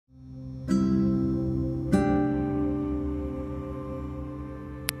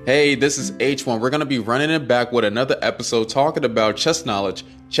Hey, this is H1. We're going to be running it back with another episode talking about chess knowledge,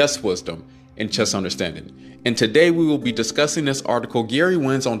 chess wisdom, and chess understanding. And today we will be discussing this article, Gary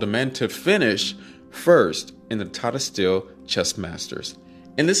wins on demand to finish first in the Tata Steel Chess Masters.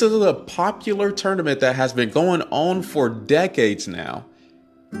 And this is a popular tournament that has been going on for decades now.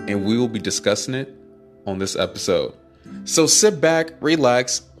 And we will be discussing it on this episode. So sit back,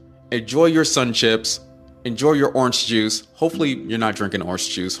 relax, enjoy your sun chips, enjoy your orange juice. Hopefully you're not drinking orange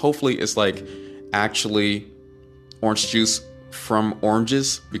juice. Hopefully it's like actually orange juice from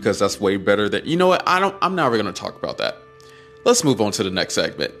oranges, because that's way better than, you know what? I'm never going to talk about that. Let's move on to the next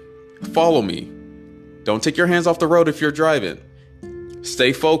segment. Follow me. Don't take your hands off the road if you're driving.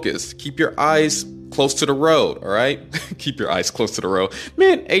 Stay focused. Keep your eyes close to the road. All right. Keep your eyes close to the road.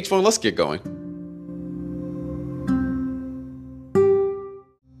 Man, H1, let's get going.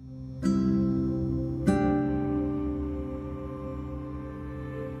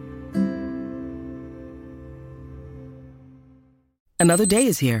 Another day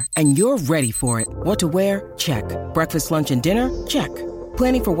is here, and you're ready for it. What to wear? Check. Breakfast, lunch, and dinner? Check.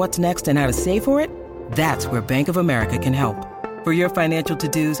 Planning for what's next and how to save for it? That's where Bank of America can help. For your financial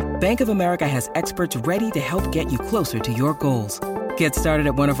to-dos, Bank of America has experts ready to help get you closer to your goals. Get started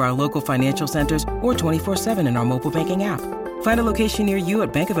at one of our local financial centers or 24/7 in our mobile banking app. Find a location near you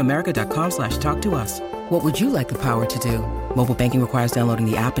at bankofamerica.com/talktous. What would you like the power to do? Mobile banking requires downloading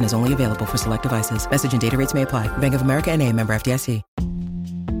the app and is only available for select devices. Message and data rates may apply. Bank of America N.A., member FDIC.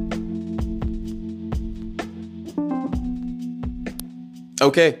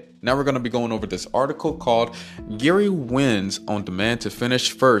 Okay, now we're going to be going over this article called Gary wins on demand to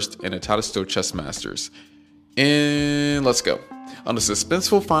finish first in the Tata Steel Chess Masters. And let's go. On the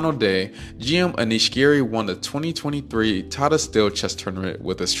suspenseful final day, GM Anish Giri won the 2023 Tata Steel Chess Tournament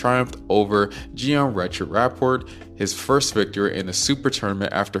with his triumph over GM Richard Rapport, his first victory in the Super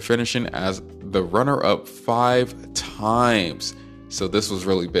Tournament after finishing as the runner-up 5 times. So this was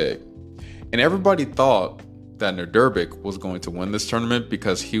really big. And everybody thought that Nurderbeck was going to win this tournament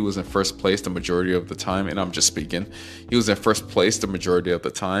because he was in first place the majority of the time. And I'm just speaking. He was in first place the majority of the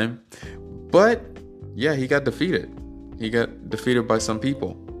time. But yeah, he got defeated. He got defeated by some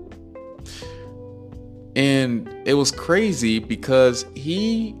people. And it was crazy because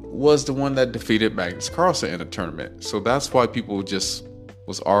he was the one that defeated Magnus Carlsen in the tournament. So that's why people just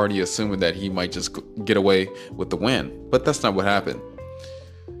was already assuming that he might just get away with the win. But that's not what happened.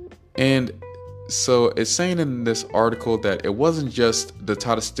 And so it's saying in this article that it wasn't just the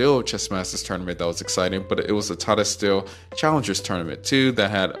Tata Steel Chess Masters tournament that was exciting, but it was the Tata Steel Challengers tournament too that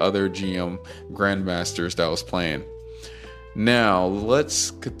had other GM Grandmasters that was playing. Now,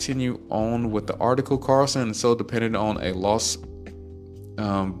 let's continue on with the article. Carlsen so dependent on a loss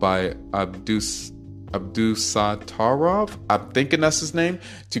by Abdusattorov, I'm thinking that's his name,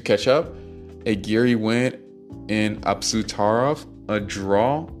 to catch up. A Giri win in Abdusattorov, a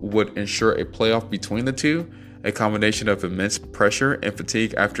draw would ensure a playoff between the two. A combination of immense pressure and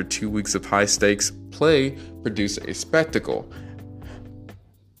fatigue after 2 weeks of high-stakes play produced a spectacle.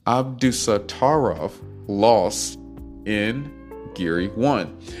 Abdusattorov lost in Giri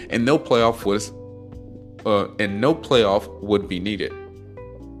won, and no playoff would be needed.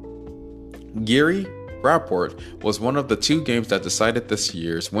 Giri Rapport was one of the 2 games that decided this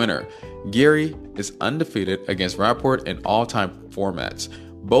year's winner. Giri is undefeated against Rapport in all-time formats,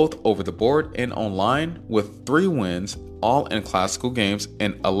 both over the board and online, with 3 wins, all in classical games,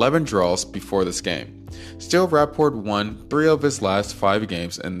 and 11 draws before this game. Still, Rapport won 3 of his last 5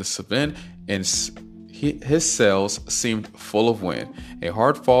 games in the event, and his sails seemed full of wind. A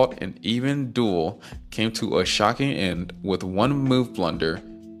hard-fought and even duel came to a shocking end with one move blunder.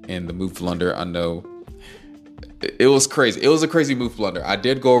 And the move blunder, I know, it was crazy. It was a crazy move blunder. I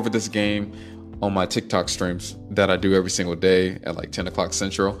did go over this game on my TikTok streams that I do every single day at like 10 o'clock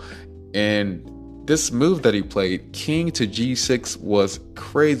Central. And this move that he played, King to G6, was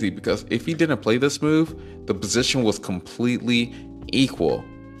crazy because if he didn't play this move, the position was completely equal.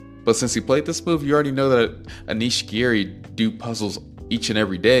 But since he played this move, you already know that Anish Giri do puzzles each and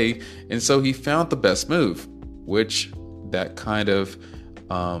every day. And so he found the best move, which that kind of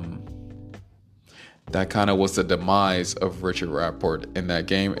was the demise of Richard Rapport in that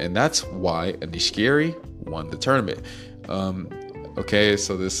game. And that's why Anish Giri won the tournament. Okay,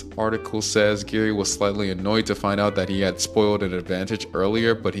 so this article says Giri was slightly annoyed to find out that he had spoiled an advantage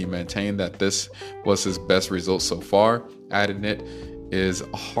earlier, but he maintained that this was his best result so far, adding it is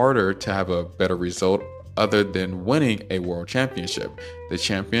harder to have a better result other than winning a world championship. The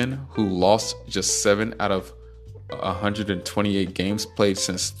champion, who lost just 7 out of 128 games played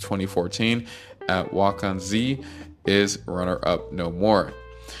since 2014 at Wakan Z, is runner-up no more.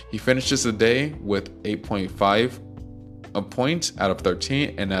 He finishes the day with 8.5 points out of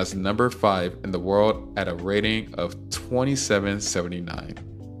 13 and as number 5 in the world at a rating of 27.79.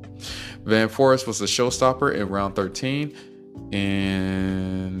 Van Forest was the showstopper in round 13,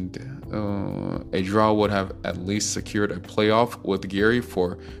 and a draw would have at least secured a playoff with Gary.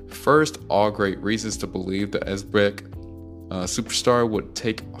 For first, all great reasons to believe the Uzbek superstar would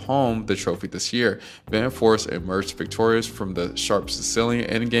take home the trophy this year. Van Forest emerged victorious from the sharp Sicilian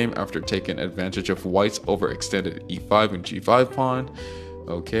endgame after taking advantage of White's overextended e5 and g5 pawn.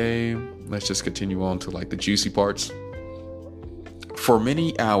 Okay, let's just continue on to like the juicy parts. For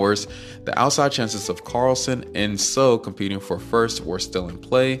many hours, the outside chances of Carlsen and So competing for first were still in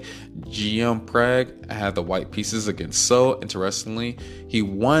play. GM Pragg had the white pieces against So. Interestingly, he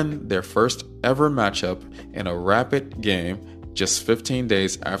won their first ever matchup in a rapid game just 15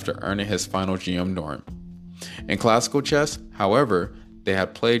 days after earning his final GM norm. In classical chess, however, they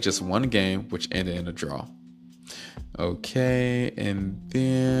had played just one game, which ended in a draw. Okay, and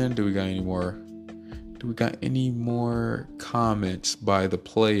then do we got any more comments by the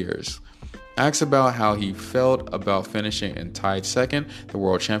players? Asked about how he felt about finishing in tied second, the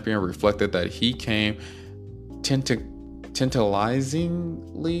world champion reflected that he came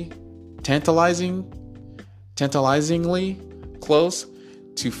tantalizingly close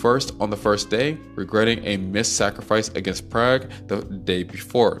to first on the first day, regretting a missed sacrifice against Pragg the day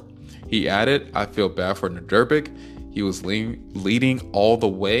before. He added, "I feel bad for Nurderbic. He was leading all the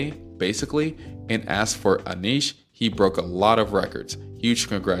way, basically, and as for Anish, he broke a lot of records. Huge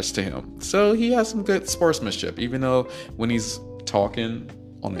congrats to him." So he has some good sportsmanship, even though when he's talking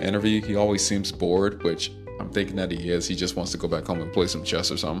on the interview, he always seems bored, which I'm thinking that he is. He just wants to go back home and play some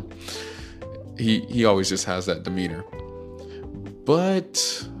chess or something. He always just has that demeanor.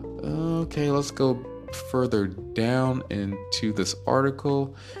 But, okay, let's go further down into this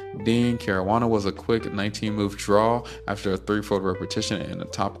article. Dean Caruana was a quick 19-move draw after a 3-fold repetition in a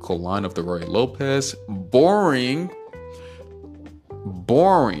topical line of the Roy Lopez. Boring.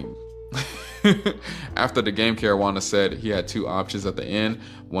 After the game, Caruana said he had two options at the end.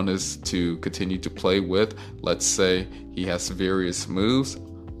 One is to continue to play with, let's say he has various moves,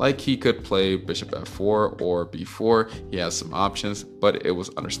 like he could play bishop f4 or b4. He has some options, but it was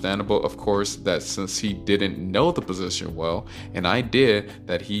understandable, of course, that since he didn't know the position well, and I did,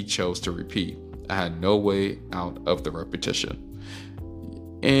 that he chose to repeat. I had no way out of the repetition.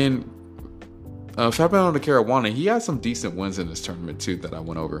 And Fabiano Caruana, he had some decent wins in this tournament too that I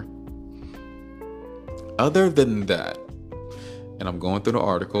went over. Other than that, and I'm going through the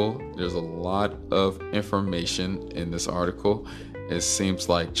article, there's a lot of information in this article. It seems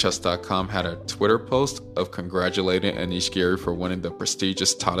like Chess.com had a Twitter post of congratulating Anish Giri for winning the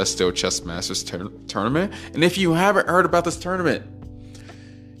prestigious Tata Steel Chess Masters tournament. And if you haven't heard about this tournament,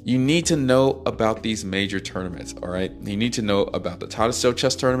 you need to know about these major tournaments, all right? You need to know about the Tata Steel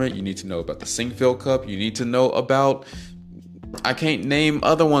Chess Tournament. You need to know about the Sinquefield Cup. You need to know about, I can't name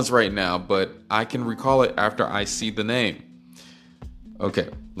other ones right now, but I can recall it after I see the name. Okay,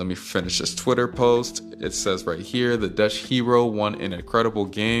 let me finish this Twitter post. It says right here, the Dutch hero won an incredible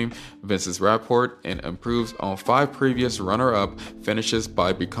game, Vincent Rapport, and improves on 5 previous runner-up finishes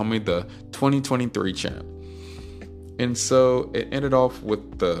by becoming the 2023 champ. And so it ended off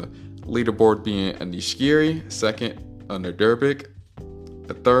with the leaderboard being Anish Giri, second, Nurderbic,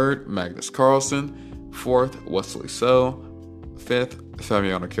 third, Magnus Carlsen, fourth, Wesley So, fifth,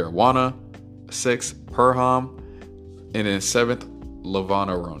 Fabiano Caruana, sixth, Perham, and then seventh, Levon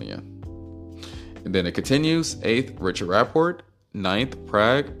Aronia. And then it continues, 8th, Richard Rapport, 9th,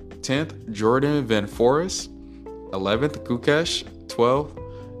 Pragg, 10th, Jordan Van Forest, 11th, Gukesh, 12th,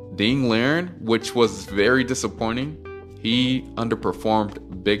 Dean Laren, which was very disappointing. He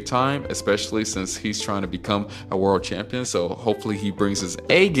underperformed big time, especially since he's trying to become a world champion. So hopefully he brings his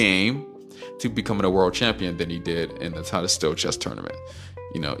A game to becoming a world champion than he did in the Tata Steel Chess Tournament.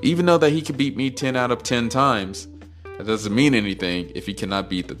 You know, even though that he could beat me 10 out of 10 times, that doesn't mean anything if he cannot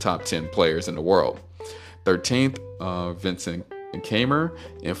beat the top 10 players in the world. 13th, Vincent Kamer,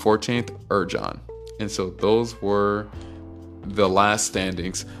 and 14th, Erjan. And so those were the last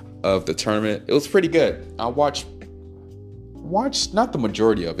standings of the tournament. It was pretty good. I watched not the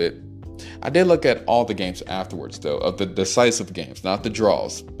majority of it. I did look at all the games afterwards, though, of the decisive games, not the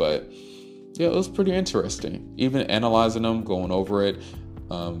draws. But yeah, it was pretty interesting. Even analyzing them, going over it,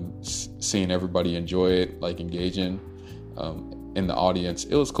 seeing everybody enjoy it, like engaging in the audience.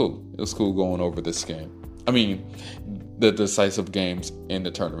 It was cool. It was cool going over this game. I mean, the decisive games in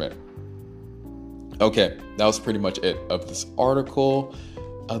the tournament. Okay, that was pretty much it of this article.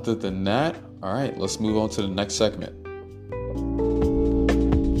 Other than that, all right, let's move on to the next segment.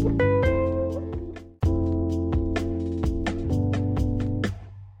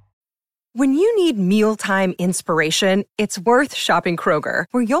 need mealtime inspiration? It's worth shopping Kroger,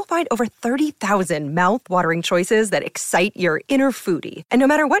 where you'll find over 30,000 mouth-watering choices that excite your inner foodie. And no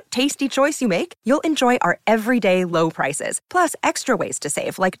matter what tasty choice you make, you'll enjoy our everyday low prices, plus extra ways to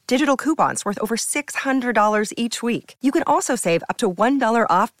save, like digital coupons worth over $600 each week. You can also save up to $1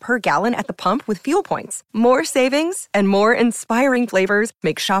 off per gallon at the pump with fuel points. More savings and more inspiring flavors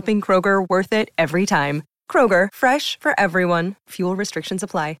make shopping Kroger worth it every time. Kroger, fresh for everyone. Fuel restrictions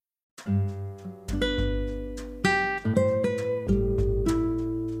apply.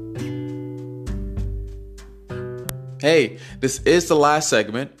 Hey, this is the last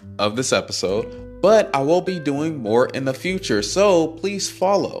segment of this episode, but I will be doing more in the future, so please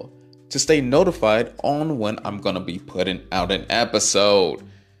follow to stay notified on when I'm going to be putting out an episode.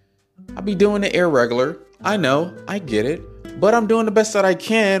 I'll be doing it irregular. I know, I get it, but I'm doing the best that I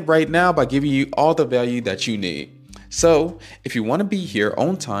can right now by giving you all the value that you need. So, if you want to be here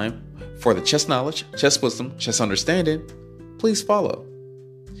on time for the chess knowledge, chess wisdom, chess understanding, please follow.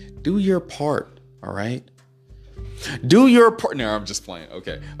 Do your part, all right? Do your part. No, I'm just playing.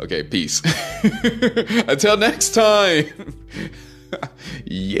 Okay, peace. Until next time.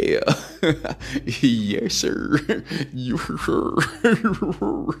 Yeah. Yes, sir.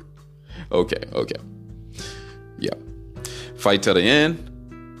 Okay. Yeah. Fight till the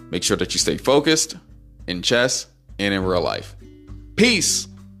end. Make sure that you stay focused in chess and in real life. Peace.